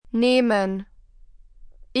nehmen.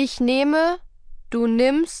 Ich nehme, du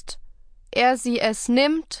nimmst, er sie es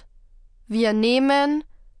nimmt, wir nehmen,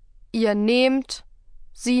 ihr nehmt,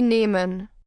 sie nehmen.